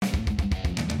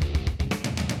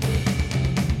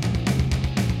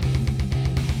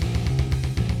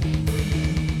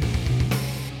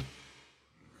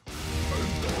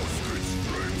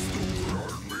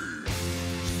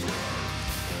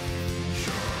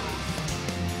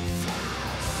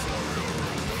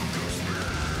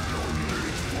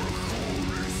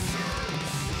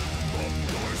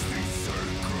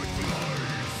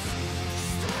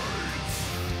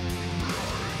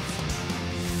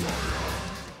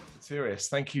Sotiris,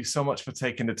 thank you so much for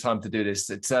taking the time to do this.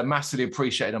 It's massively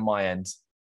appreciated on my end.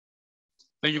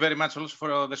 Thank you very much also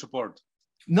for the support.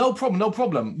 No problem, no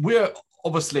problem. We're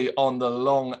obviously on the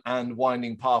long and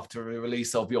winding path to the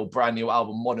release of your brand new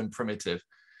album, Modern Primitive.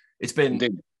 It's been,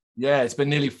 it's been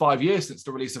nearly 5 years since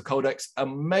the release of Codex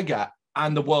Omega,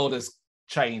 and the world has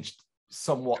changed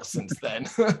somewhat since then.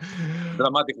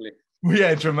 Dramatically.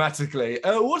 Yeah, dramatically.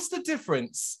 What's the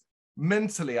difference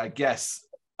mentally, I guess,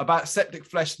 about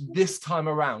Septicflesh this time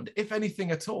around, if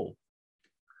anything at all?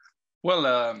 Well,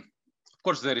 of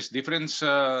course, there is difference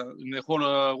in the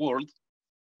whole world.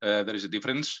 There is a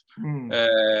difference.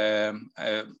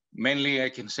 Mainly, I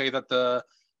can say that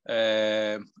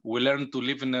we learn to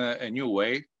live in a new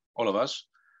way, all of us,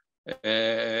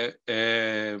 a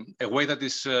way that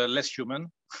is less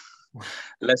human,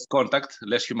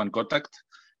 less human contact,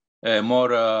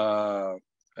 more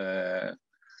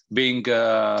being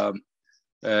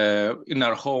in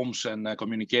our homes and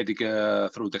communicating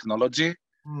through technology.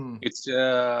 It's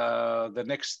the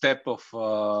next step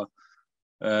of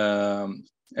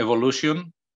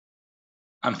evolution,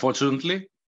 unfortunately,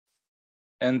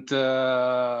 and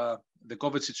the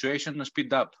COVID situation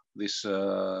speed up this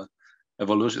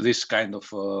evolution, this kind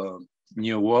of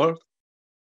new world,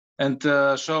 and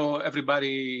so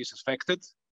everybody is affected.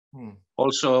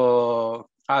 Also,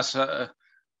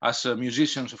 as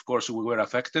musicians, of course, we were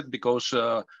affected because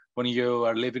when you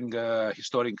are living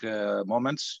historic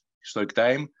moments, historic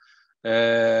time,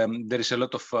 there is a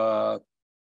lot of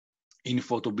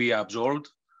info to be absorbed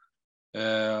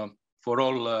for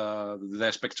all the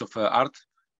aspects of art,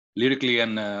 lyrically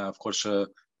and of course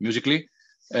musically,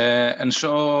 and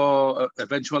so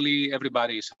eventually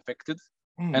everybody is affected,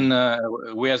 and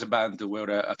we as a band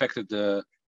were affected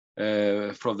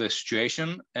from the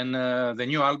situation, and the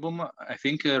new album, I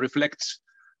think, reflects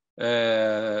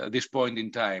this point in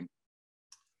time.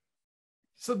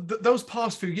 So those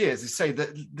past few years, you say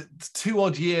that the 2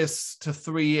 odd years to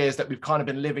 3 years that we've kind of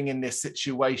been living in this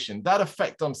situation, that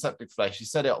effect on Septicflesh, you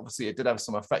said it, obviously it did have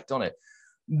some effect on it.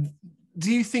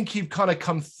 Do you think you've kind of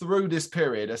come through this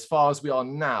period as far as we are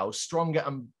now, stronger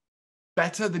and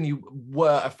better than you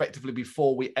were effectively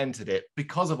before we entered it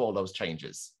because of all those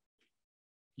changes?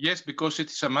 Yes, because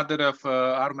it is a matter of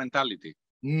our mentality.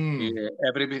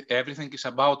 Everything is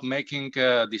about making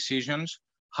decisions,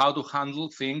 how to handle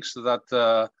things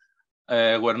that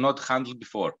were not handled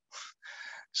before.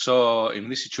 So in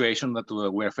this situation that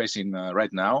we're facing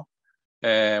right now,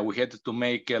 we had to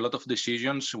make a lot of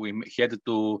decisions. We had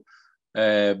to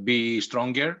be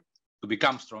stronger, to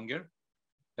become stronger.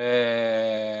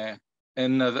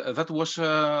 And that was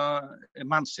a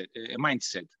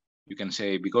mindset, you can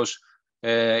say, because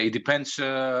it depends.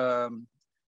 Some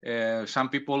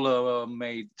people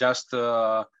may just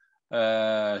say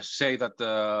that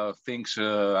things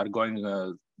are going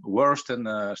worse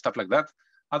and stuff like that.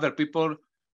 Other people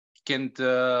can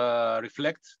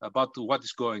reflect about what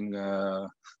is going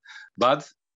bad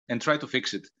and try to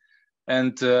fix it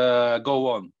and go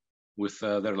on with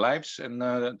their lives and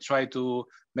try to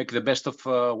make the best of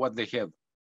what they have.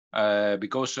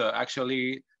 Because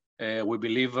actually we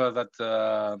believe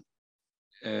that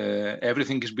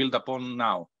everything is built upon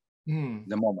now,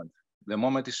 the moment. The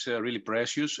moment is really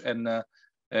precious, and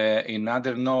in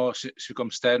under no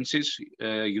circumstances,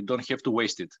 you don't have to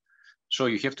waste it. So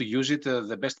you have to use it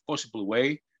the best possible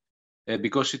way,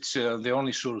 because it's the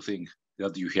only sure thing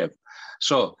that you have.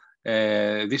 So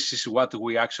this is what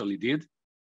we actually did.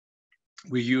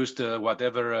 We used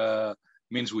whatever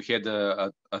means we had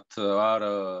at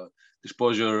our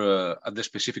disposal at the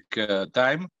specific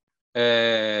time.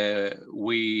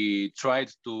 We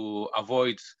tried to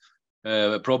avoid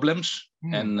problems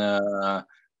and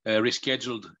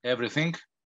rescheduled everything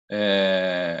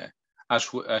as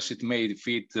it made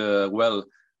fit well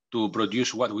to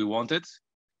produce what we wanted.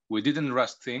 We didn't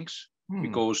rush things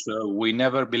because we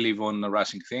never believe on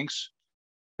rushing things.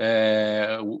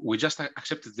 We just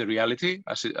accepted the reality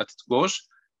as it goes,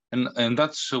 and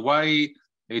that's why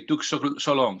it took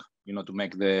so long, you know, to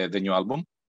make the new album,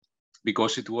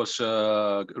 because it was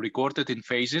recorded in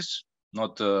phases,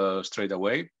 not straight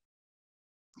away.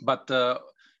 But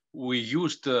we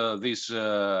used this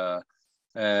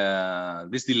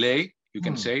delay, you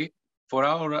can say, for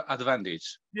our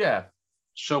advantage. Yeah.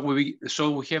 So we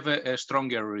have a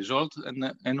stronger result,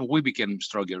 and we became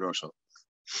stronger also.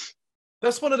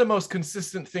 That's one of the most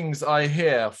consistent things I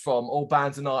hear from all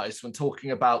bands and artists when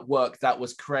talking about work that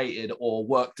was created or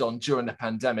worked on during the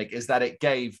pandemic, is that it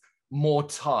gave more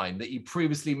time that you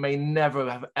previously may never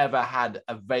have ever had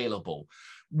available.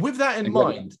 With that in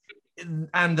mind,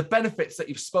 and the benefits that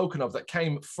you've spoken of that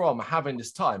came from having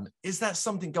this time, is that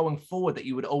something going forward that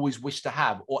you would always wish to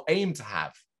have or aim to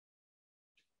have?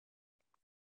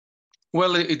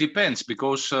 Well, it depends,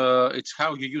 because it's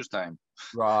how you use time.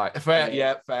 Right. Fair.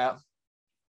 Yeah, fair.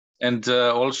 And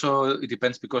also it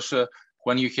depends, because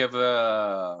when you have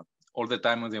all the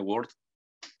time in the world,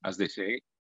 as they say,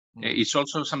 it's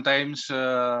also sometimes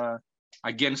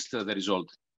against the result,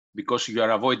 because you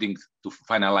are avoiding to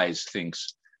finalize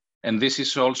things. And this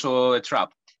is also a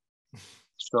trap.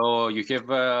 So you have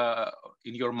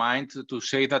in your mind to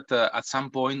say that at some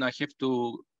point I have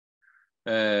to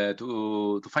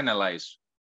finalize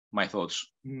my thoughts,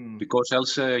 because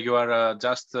else you are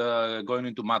just going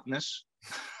into madness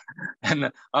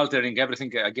and altering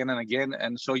everything again and again,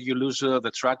 and so you lose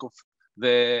the track of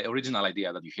the original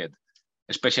idea that you had,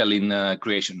 especially in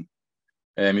creation,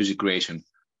 music creation.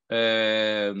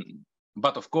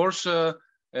 But of course,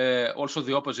 also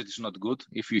the opposite is not good.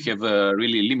 If you have a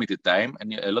really limited time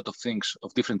and a lot of things,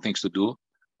 of different things to do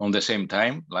on the same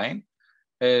timeline,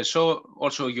 so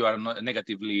also you are not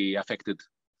negatively affected.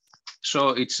 So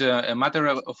it's a matter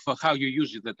of how you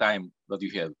use the time that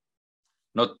you have,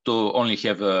 not to only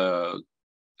have a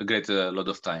great lot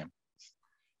of time.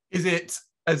 Is it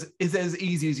as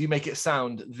easy as you make it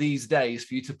sound these days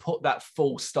for you to put that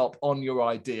full stop on your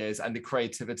ideas and the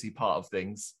creativity part of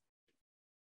things?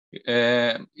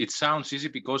 It sounds easy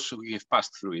because we have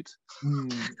passed through it.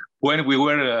 When we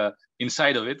were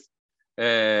inside of it,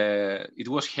 it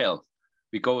was hell,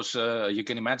 because you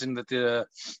can imagine that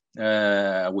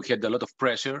we had a lot of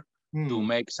pressure to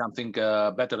make something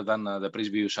better than the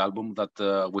previous album, that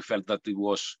we felt that it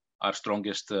was our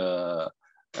strongest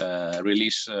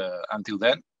release until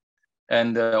then.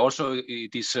 And also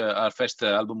it is our first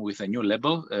album with a new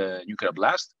label, Nuclear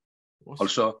Blast. Awesome.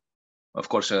 Also, of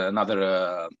course,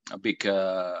 another big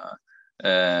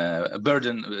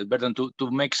burden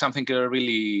to make something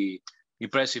really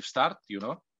impressive start, you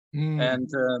know. And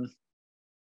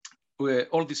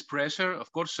all this pressure, of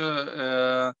course,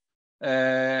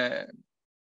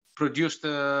 produced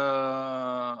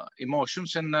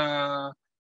emotions,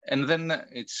 and then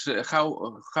it's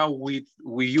how we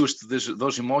used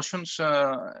those emotions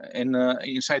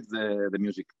inside the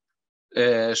music.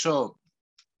 So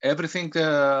everything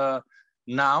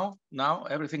now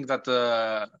everything that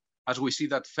as we see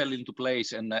that fell into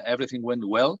place and everything went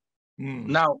well.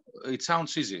 Now it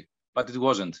sounds easy, but it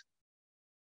wasn't.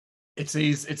 It's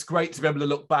easy. It's great to be able to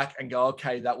look back and go,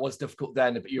 okay, that was difficult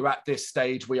then, but you're at this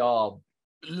stage. We are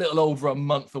a little over a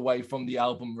month away from the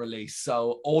album release,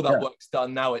 so all that work's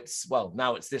done. Now it's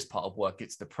this part of work.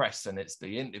 It's the press and it's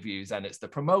the interviews and it's the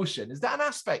promotion. Is that an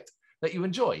aspect that you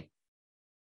enjoy?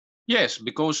 Yes,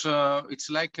 because it's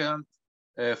like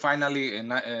finally,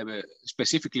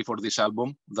 specifically for this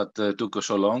album that took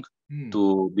so long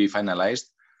to be finalized,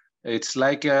 it's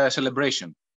like a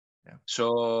celebration. Yeah.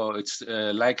 So it's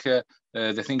like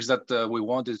the things that we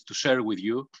wanted to share with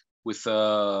you, with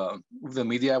the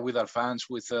media, with our fans,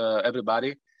 with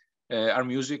everybody, our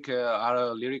music,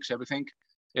 our lyrics, everything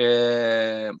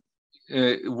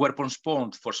were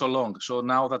postponed for so long. So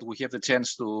now that we have the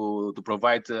chance to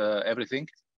provide everything,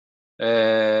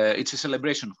 it's a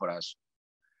celebration for us.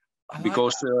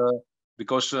 Because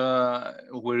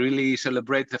we really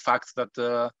celebrate the fact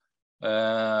that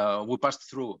we passed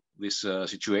through this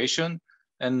situation,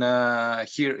 and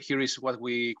here is what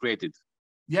we created.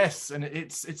 Yes, and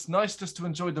it's nice just to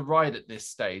enjoy the ride at this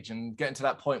stage and getting to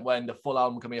that point when the full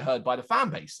album can be heard by the fan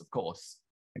base, of course.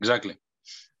 Exactly.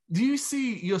 Do you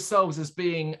see yourselves as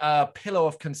being a pillar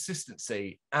of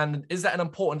consistency? And is that an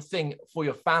important thing for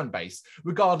your fan base,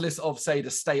 regardless of, say,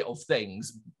 the state of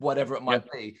things, whatever it might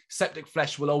be?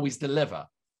 Septicflesh will always deliver.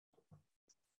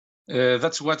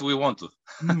 That's what we want to.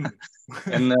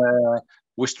 And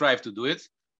we strive to do it.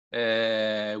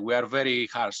 We are very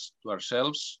harsh to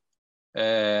ourselves.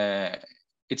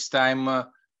 Each time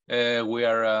we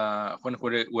are when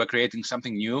we're creating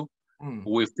something new,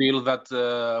 we feel that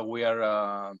we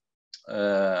are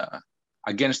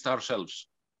against ourselves,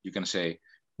 you can say.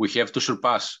 We have to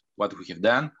surpass what we have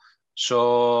done.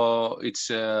 So it's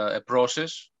a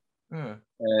process.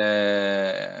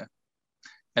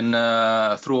 And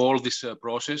through all this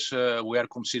process, we are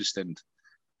consistent.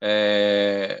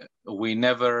 We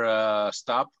never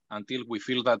stop until we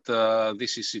feel that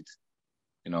this is it,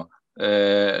 you know.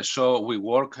 So we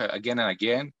work again and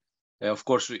again. Of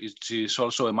course, it is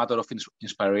also a matter of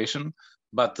inspiration,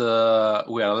 but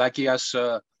we are lucky as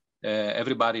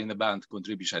everybody in the band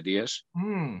contributes ideas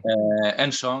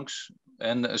and songs.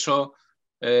 And so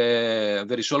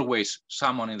there is always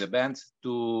someone in the band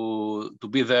to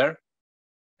be there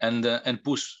and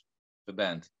push the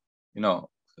band.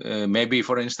 Maybe,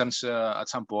 for instance, at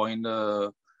some point,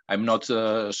 I'm not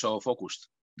so focused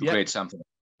to create something.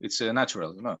 It's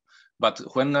natural, But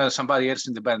when somebody else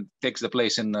in the band takes the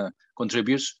place and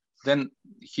contributes, then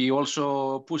he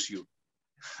also pushes you.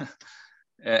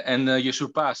 And you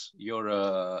surpass your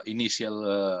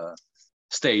initial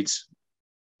stage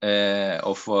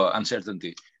of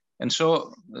uncertainty. And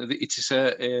so it's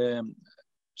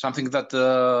something that,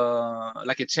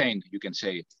 like a chain, you can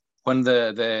say, when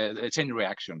the chain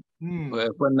reaction,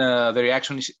 when the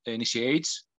reaction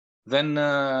initiates, then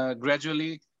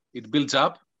gradually it builds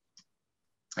up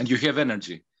and you have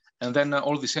energy. And then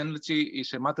all this energy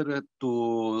is a matter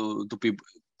to be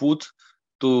put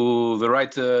to the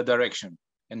right direction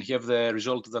and have the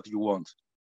result that you want.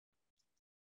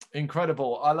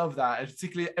 Incredible. I love that. And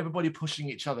particularly everybody pushing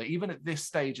each other. Even at this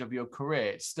stage of your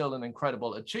career, it's still an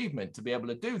incredible achievement to be able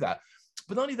to do that.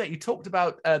 But not only that, you talked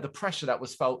about the pressure that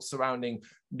was felt surrounding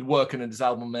working on this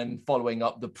album and following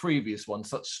up the previous one,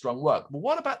 such strong work. But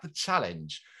what about the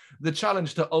challenge? The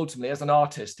challenge to ultimately, as an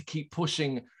artist, to keep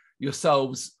pushing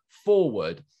yourselves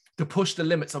forward, to push the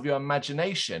limits of your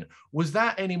imagination. Was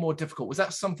that any more difficult? Was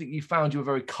that something you found you were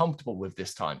very comfortable with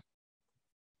this time?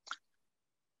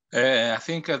 I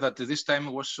think that this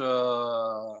time was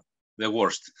the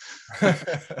worst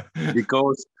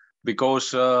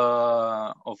because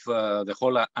of the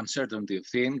whole uncertainty of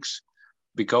things,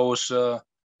 because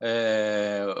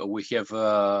we have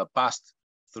passed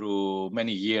through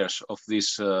many years of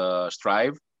this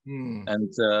strive, and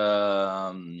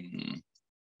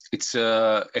it's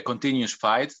a continuous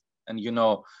fight. And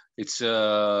it's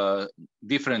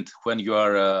different when you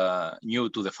are new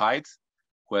to the fight,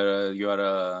 where you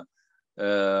are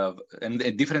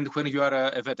and different when you are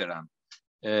a veteran.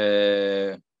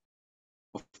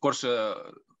 Of course,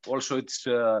 also it's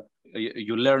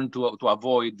you learn to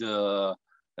avoid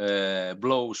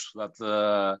blows that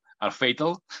are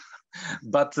fatal,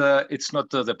 but it's not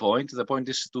the point. The point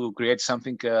is to create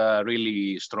something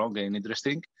really strong and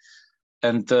interesting.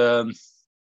 And so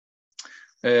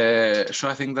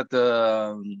I think that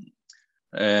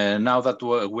now that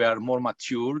we are more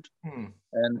matured,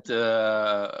 and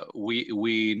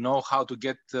we know how to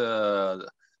get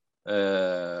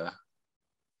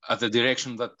at the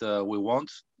direction that we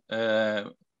want,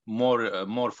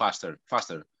 more faster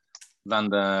than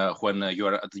when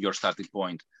you're at your starting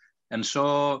point. And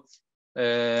so,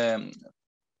 for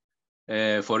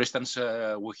instance,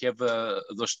 we have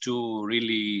those two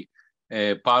really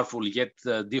powerful yet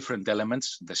different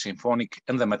elements, the symphonic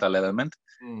and the metal element.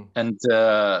 And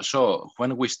so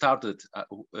when we started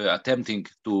attempting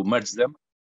to merge them,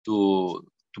 to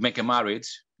make a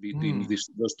marriage between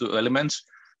those two elements,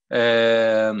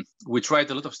 we tried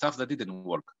a lot of stuff that didn't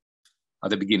work at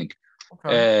the beginning.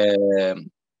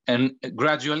 And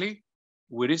gradually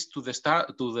we reached to the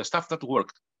stuff that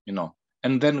worked,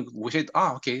 and then we said,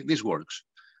 okay, this works.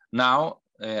 Now,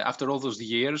 after all those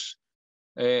years,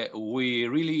 we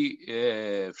really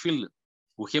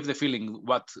we have the feeling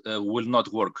what will not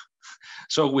work.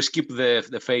 So we skip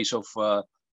the phase of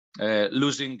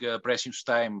losing precious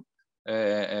time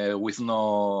with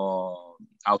no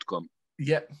outcome.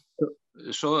 Yep.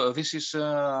 So this is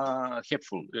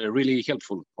helpful, really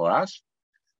helpful for us.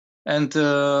 And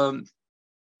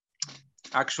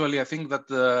actually, I think that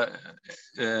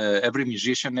every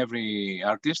musician, every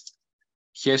artist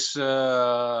has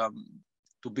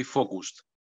to be focused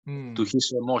to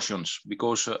his emotions,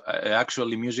 because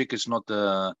actually music is not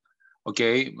there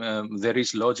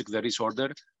is logic, there is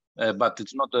order, but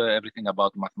it's not everything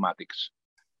about mathematics.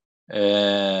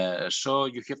 So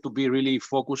you have to be really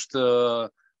focused to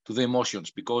the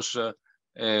emotions, because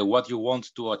what you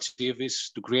want to achieve is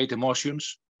to create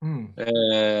emotions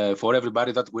for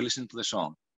everybody that will listen to the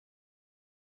song.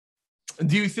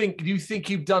 Do you think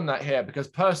you've done that here? Because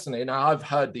personally, now I've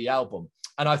heard the album,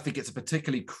 and I think it's a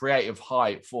particularly creative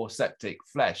height for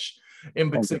Septicflesh.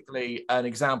 In particularly, an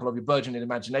example of your burgeoning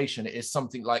imagination is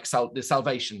something like the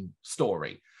Salvation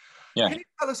story. Yeah. Can you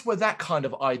tell us where that kind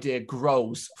of idea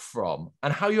grows from,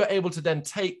 and how you're able to then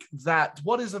take that,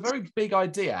 what is a very big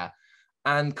idea,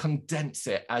 and condense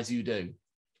it as you do?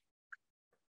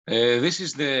 This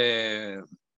is the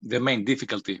main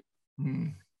difficulty.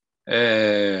 When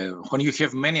you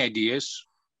have many ideas,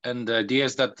 and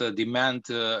ideas that demand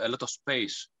a lot of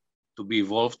space to be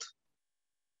evolved,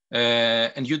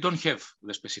 and you don't have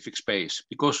the specific space,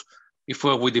 because if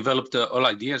we developed all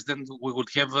ideas, then we would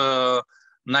have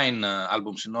 9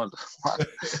 albums in all.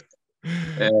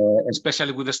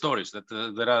 Especially with the stories, that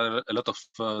there are a lot of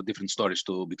different stories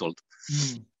to be told.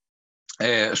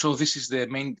 So this is the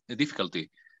main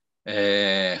difficulty,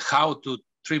 how to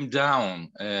trim down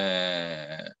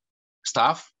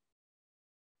stuff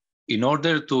in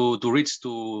order to reach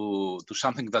to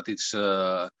something that is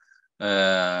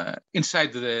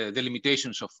inside the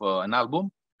limitations of an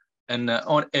album and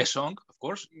on a song, of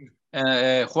course,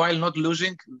 while not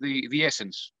losing the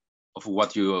essence of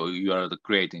what you are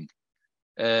creating.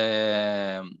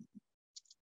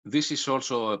 This is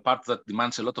also a part that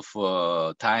demands a lot of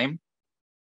time,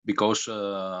 because,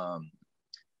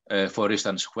 for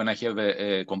instance, when I have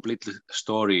a complete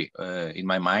story in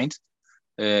my mind,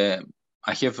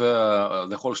 I have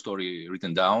the whole story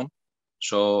written down.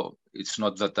 So it's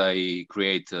not that I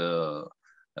create 10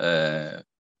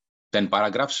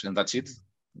 paragraphs and that's it.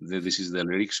 This is the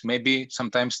lyrics. Maybe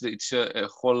sometimes it's a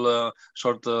whole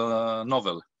short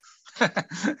novel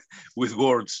with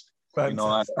words.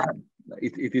 Fantastic.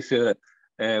 It is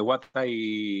what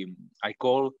I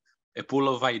call a pool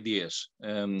of ideas.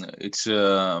 It's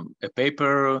a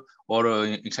paper or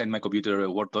inside my computer a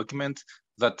Word document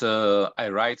that I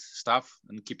write stuff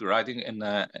and keep writing. And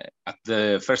at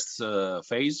the first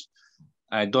phase,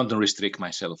 I don't restrict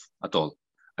myself at all.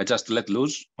 I just let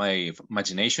loose my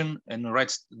imagination and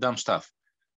write down stuff.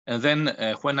 And then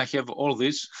when I have all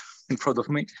this in front of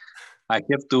me, I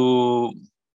have to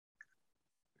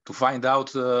find out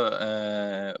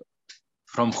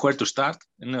from where to start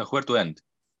and where to end.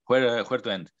 Where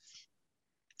to end.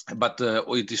 But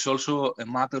it is also a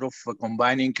matter of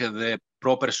combining the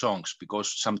proper songs,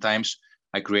 because sometimes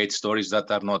I create stories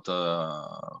that are not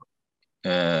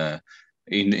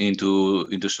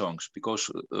into songs, because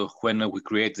when we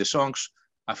create the songs,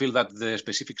 I feel that the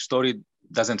specific story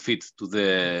doesn't fit to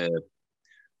the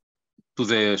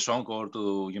song or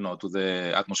to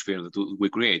the atmosphere that we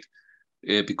create,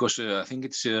 because I think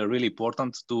it's really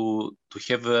important to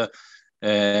have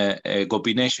a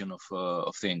combination of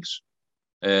things.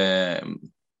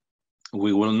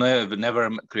 We will never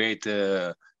create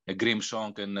a grim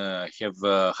song and have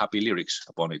happy lyrics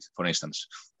upon it, for instance.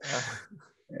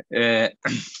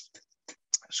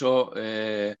 So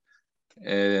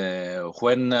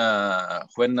when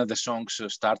the songs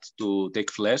start to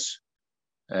take flesh,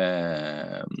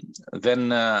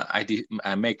 then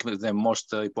I make the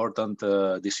most important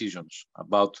decisions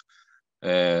about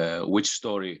which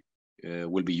story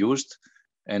will be used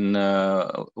and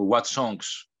what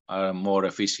songs are more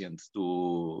efficient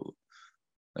to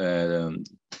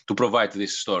provide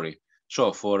this story.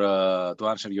 So to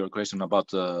answer your question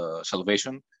about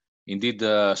Salvation, indeed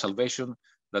Salvation,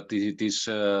 that it is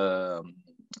the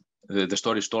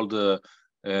story is told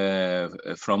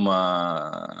from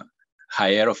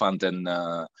Hierophant and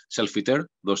Self-Eater,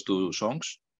 those two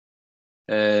songs.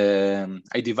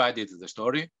 I divided the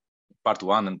story, part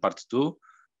 1 and part 2.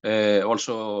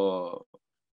 Also,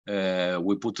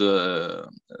 we put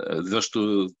those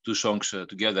two songs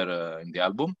together in the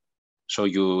album. So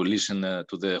you listen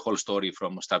to the whole story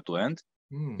from start to end.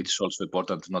 It is also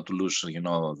important not to lose,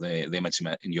 the image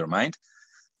in your mind.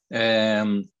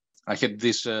 I had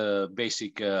this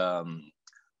basic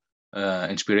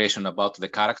inspiration about the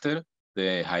character,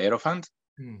 the Hierophant.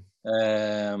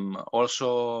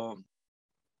 Also,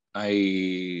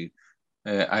 I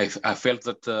felt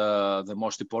that the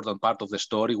most important part of the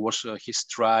story was his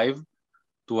drive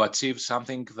to achieve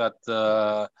something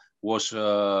that was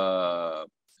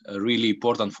really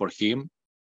important for him.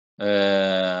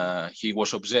 He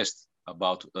was obsessed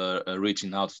about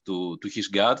reaching out to his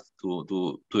God,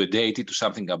 to a deity, to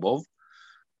something above,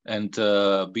 and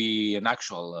be an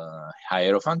actual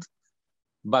Hierophant.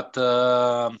 But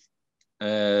the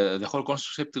whole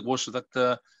concept was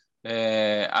that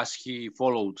as he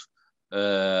followed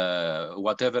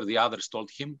whatever the others told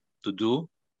him to do,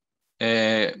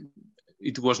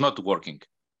 it was not working.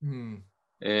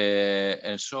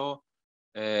 And so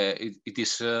it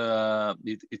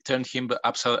turned him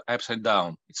upside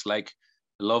down. It's like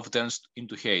love turns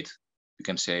into hate, you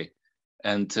can say.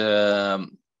 And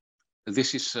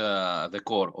this is the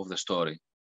core of the story.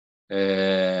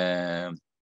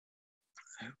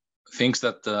 Things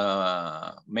that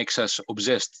makes us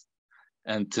obsessed,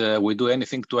 and we do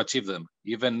anything to achieve them,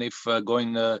 even if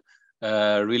going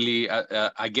really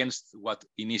against what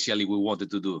initially we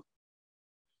wanted to do.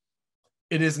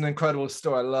 It is an incredible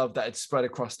story. I love that it's spread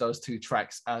across those two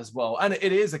tracks as well. And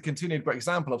it is a continued great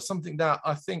example of something that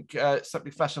I think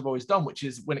Septicflesh have always done, which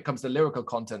is when it comes to lyrical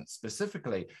content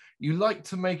specifically, you like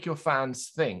to make your fans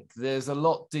think. There's a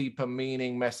lot deeper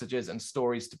meaning, messages, and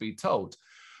stories to be told.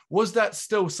 Was that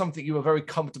still something you were very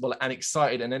comfortable and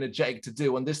excited and energetic to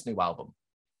do on this new album?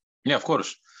 Yeah, of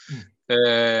course.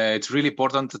 It's really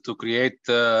important to create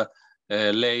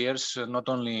layers, not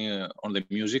only on the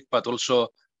music, but also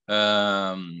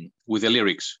with the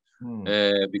lyrics.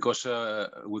 because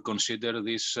we consider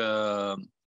this an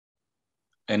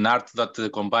art that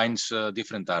combines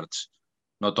different arts,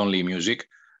 not only music.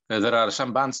 There are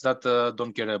some bands that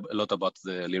don't care a lot about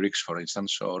the lyrics, for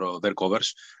instance, or their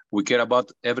covers. We care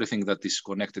about everything that is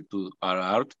connected to our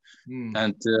art.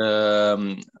 And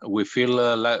we feel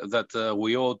that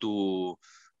we owe to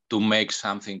make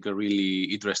something really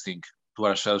interesting to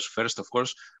ourselves first, of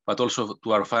course, but also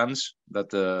to our fans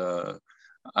that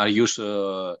are used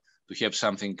to have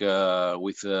something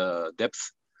with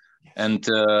depth. Yes. And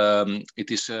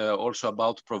it is also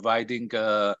about providing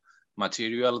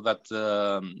material that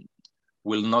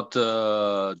will not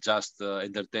just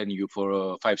entertain you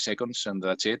for 5 seconds and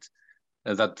that's it,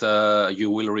 that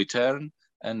you will return,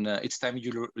 and each time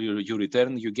you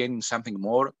return, you gain something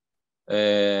more.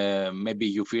 Maybe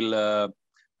you feel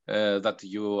that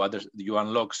you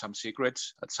unlock some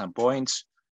secrets at some points.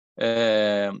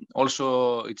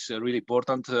 Also, it's really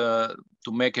important to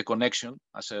make a connection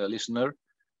as a listener.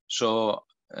 So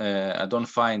I don't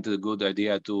find a good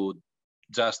idea to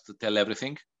just tell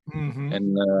everything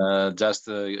and just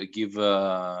give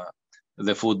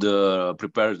the food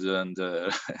prepared and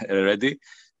ready,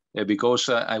 because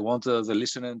I want the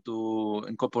listener to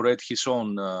incorporate his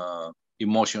own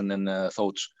emotion and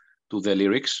thoughts to the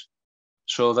lyrics,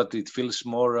 so that it feels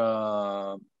more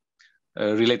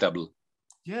relatable.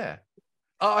 Yeah.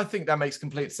 I think that makes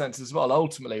complete sense as well.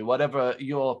 Ultimately, whatever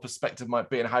your perspective might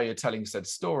be and how you're telling said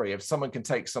story, if someone can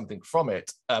take something from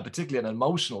it, particularly an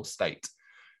emotional state,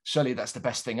 surely that's the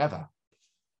best thing ever.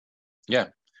 Yeah,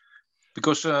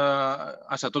 because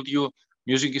as I told you,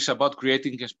 music is about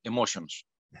creating emotions.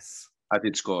 Yes. At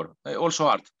its core. Also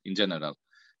art in general.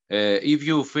 If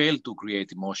you fail to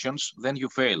create emotions, then you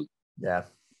fail. Yeah.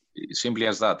 Simply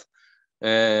as that.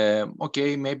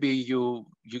 Okay, maybe you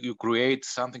create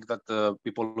something that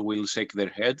people will shake their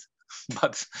head,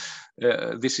 but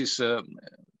this is a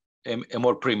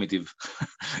more primitive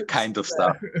kind of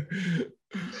stuff.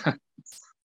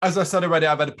 As I said already,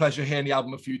 I've had a pleasure hearing the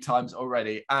album a few times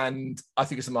already, and I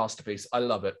think it's a masterpiece. I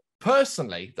love it.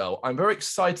 Personally, though, I'm very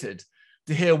excited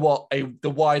to hear what the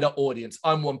wider audience.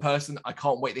 I'm one person. I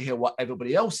can't wait to hear what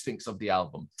everybody else thinks of the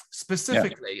album.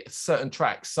 Specifically, certain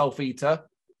tracks, Self-Eater,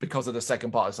 because of the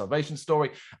second part of Salvation Story,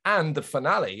 and the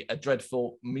finale, A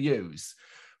Dreadful Muse.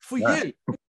 For you,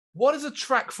 what is a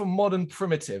track from Modern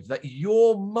Primitive that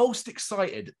you're most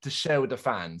excited to share with the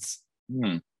fans?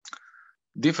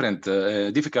 Difficult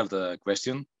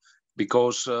question,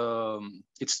 because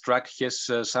each track has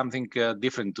something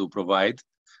different to provide.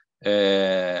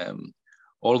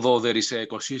 Although there is a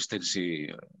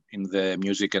consistency in the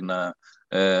music and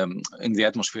in the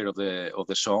atmosphere of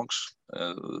the songs,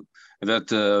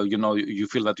 that you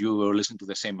feel that you are listening to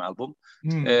the same album.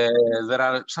 There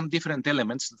are some different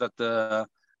elements that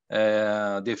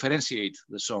differentiate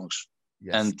the songs.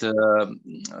 Yes. And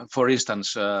for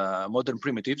instance, Modern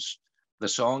Primitives, the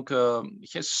song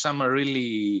has some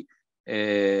really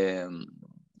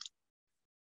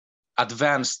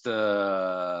advanced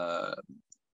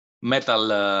metal,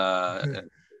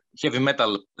 heavy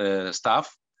metal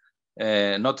stuff,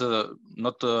 not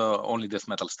only death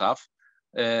metal stuff,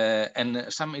 and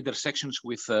some intersections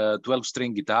with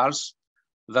 12-string guitars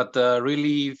that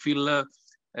really feel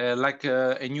like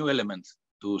a new element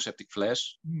to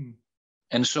Septicflesh.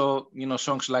 And so,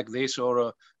 songs like this,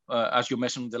 or as you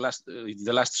mentioned, the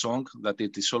last song, that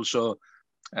it is also,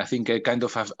 I think, kind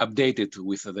of updated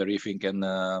with the riffing, and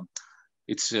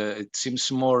it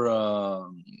seems more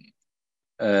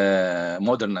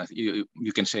modern,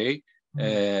 you can say,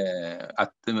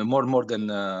 at more modern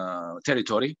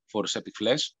territory for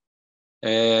Septicflesh.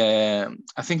 I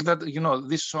think that,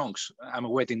 these songs, I'm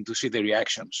waiting to see the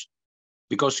reactions,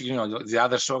 because, the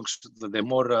other songs, the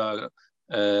more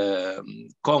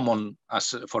common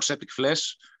as for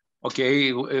Septicflesh,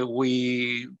 okay,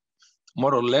 we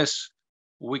more or less,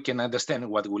 we can understand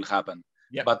what will happen.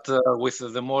 Yep. But with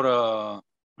the more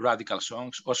radical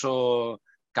songs, also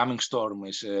Coming Storm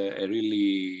is a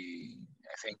really,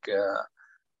 I think,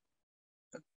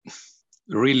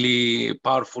 really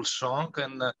powerful song,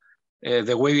 and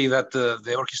the way that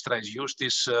the orchestra is used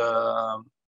is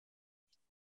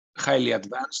highly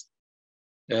advanced.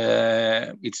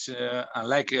 It's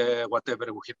unlike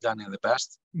whatever we have done in the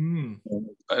past,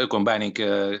 combining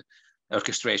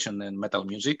orchestration and metal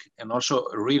music, and also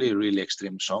really, really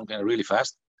extreme song, and really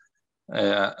fast,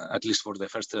 at least for the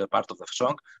first part of the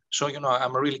song. So,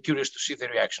 I'm really curious to see the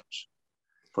reactions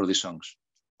for these songs.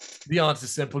 The answer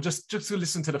is simple. Just to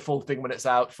listen to the full thing when it's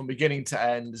out, from beginning to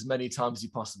end, as many times as you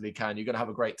possibly can. You're going to have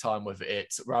a great time with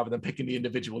it, rather than picking the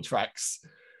individual tracks.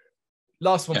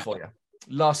 Last one for you.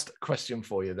 Last question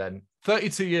for you then.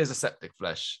 32 years of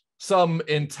Septicflesh, some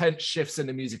intense shifts in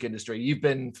the music industry. You've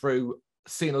been through,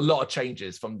 seen a lot of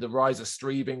changes from the rise of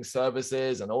streaming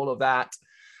services and all of that.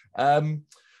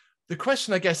 The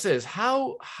question, I guess, is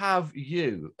how have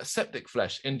you,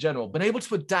 Septicflesh in general, been able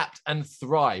to adapt and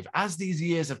thrive as these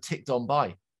years have ticked on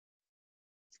by?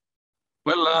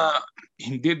 Well,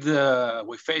 indeed,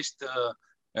 we faced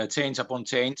change upon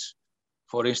change.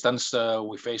 For instance,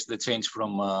 we faced the change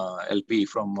from LP,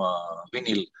 from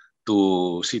vinyl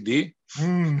to CD.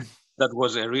 That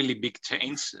was a really big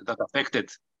change that affected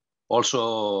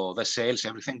also the sales,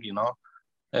 everything, you know.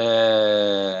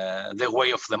 The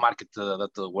way of the market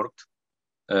that worked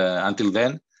until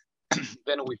then.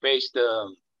 Then we faced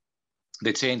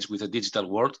the change with the digital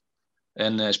world,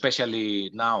 and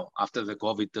especially now after the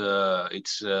COVID,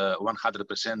 it's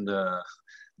 100%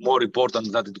 more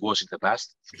important than it was in the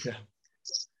past.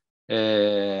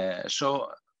 Yeah.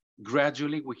 So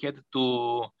gradually we had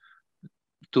to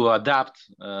adapt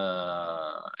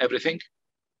everything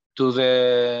to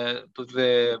the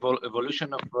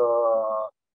evolution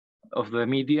of the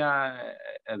media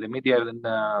and the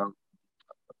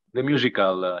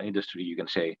musical industry, you can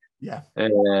say. Yeah.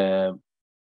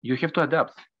 You have to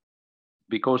adapt,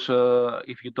 because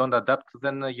if you don't adapt,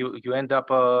 then you end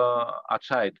up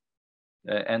outside,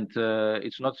 and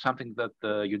it's not something that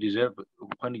you deserve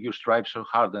when you strive so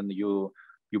hard and you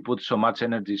put so much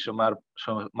energy, so much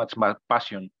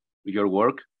passion to your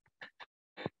work.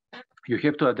 You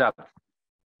have to adapt.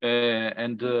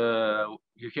 And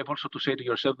you have also to say to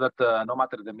yourself that no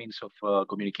matter the means of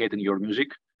communicating your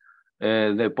music,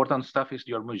 the important stuff is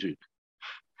your music.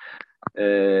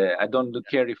 I don't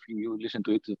care if you listen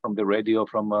to it from the radio,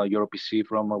 from your PC,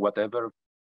 from whatever,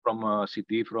 from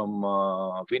CD, from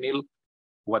vinyl,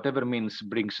 whatever means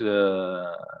brings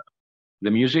the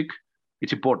music,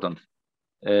 it's important,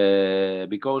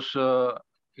 because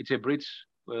it's a bridge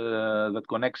that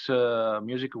connects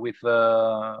music with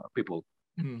people.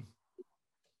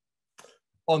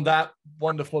 On that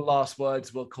wonderful last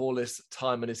words, we'll call this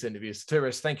time in this interview.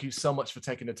 Sotiris, thank you so much for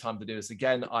taking the time to do this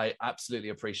again. I absolutely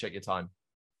appreciate your time.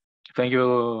 Thank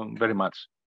you very much.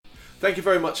 Thank you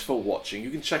very much for watching.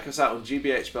 You can check us out on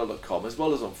gbhbl.com, as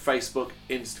well as on Facebook,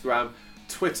 Instagram,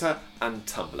 Twitter and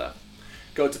Tumblr.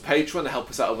 Go to Patreon to help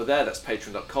us out over there. That's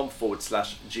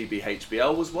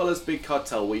patreon.com/GBHBL, as well as Big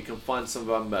Cartel, where you can find some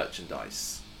of our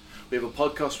merchandise. We have a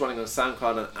podcast running on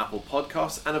SoundCloud and Apple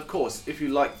Podcasts. And of course, if you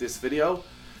like this video,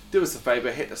 do us a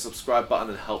favor, hit the subscribe button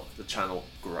and help the channel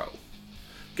grow.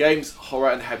 Games,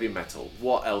 horror and heavy metal.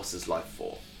 What else is life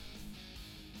for?